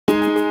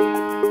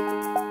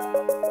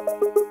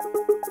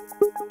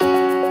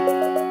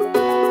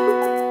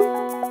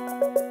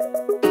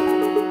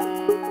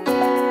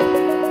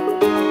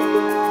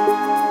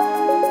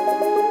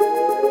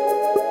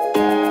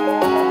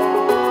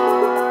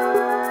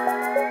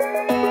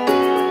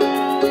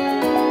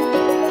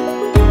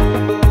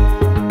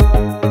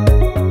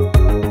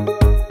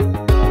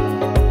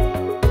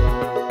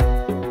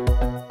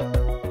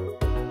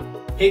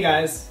Hey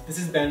guys, this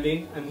is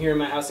Benvi. I'm here in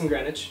my house in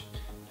Greenwich.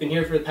 Been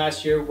here for the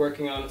past year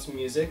working on some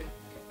music,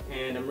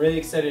 and I'm really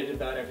excited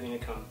about everything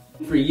to come.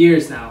 For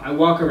years now, I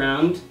walk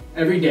around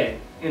every day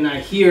and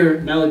I hear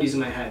melodies in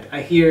my head.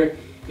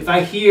 If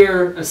I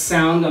hear a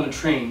sound on a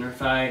train, or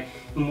if I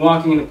am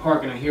walking in a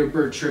park and I hear a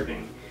bird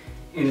chirping,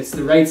 and it's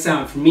the right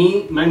sound, for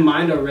me, my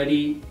mind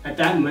already, at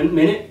that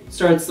minute,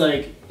 starts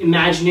like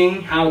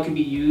imagining how it could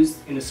be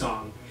used in a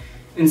song.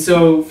 And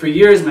so for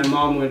years my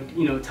mom would,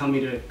 tell me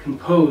to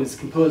compose,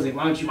 like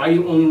why do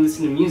you only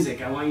listen to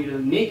music? I want you to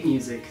make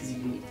music because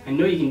I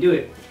know you can do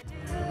it.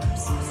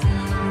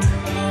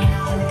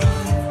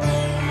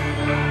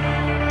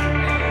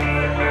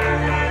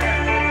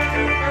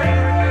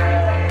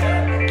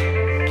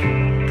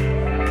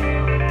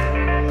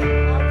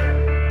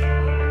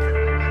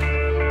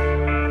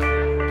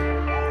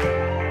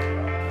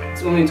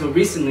 It's only until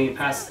recently, the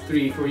past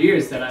 3-4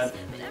 years, that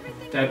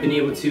I've been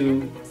able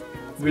to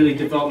really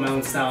develop my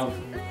own style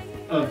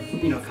of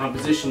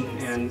composition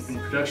and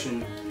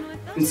production.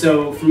 And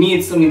so for me,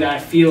 it's something that I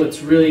feel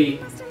it's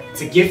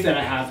a gift that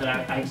I have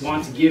that I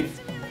want to give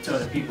to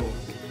other people.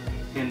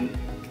 And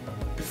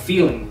the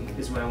feeling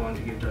is what I want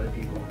to give to other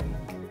people.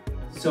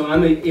 So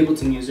I'm an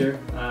Ableton user.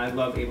 I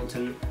love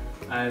Ableton.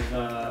 I've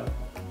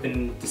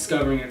been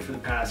discovering it for the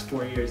past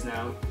 4 years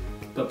now.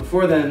 But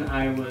before then,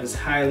 I was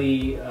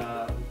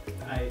I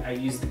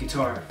used the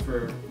guitar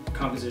for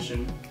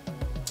composition.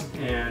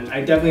 And I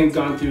definitely have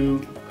gone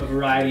through a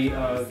variety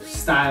of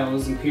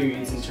styles and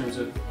periods in terms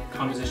of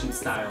composition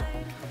style.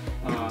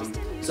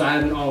 So I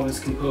haven't always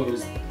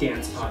composed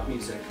dance pop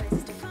music,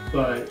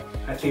 but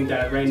I think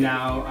that right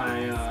now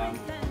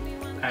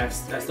I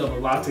still have a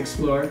lot to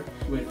explore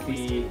with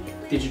the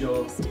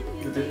digital,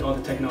 all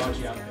the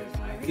technology out there.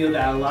 I feel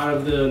that a lot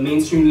of the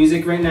mainstream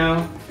music right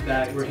now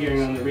that we're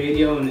hearing on the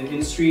radio and the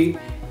industry,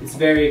 it's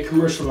very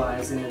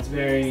commercialized and it's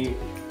very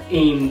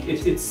aimed,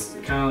 it's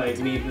kind of like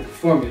made with a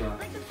formula.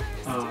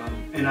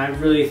 And I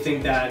really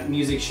think that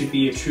music should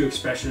be a true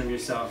expression of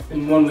yourself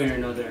in one way or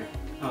another.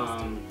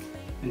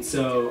 And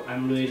so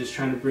I'm really just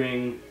trying to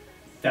bring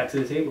that to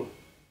the table.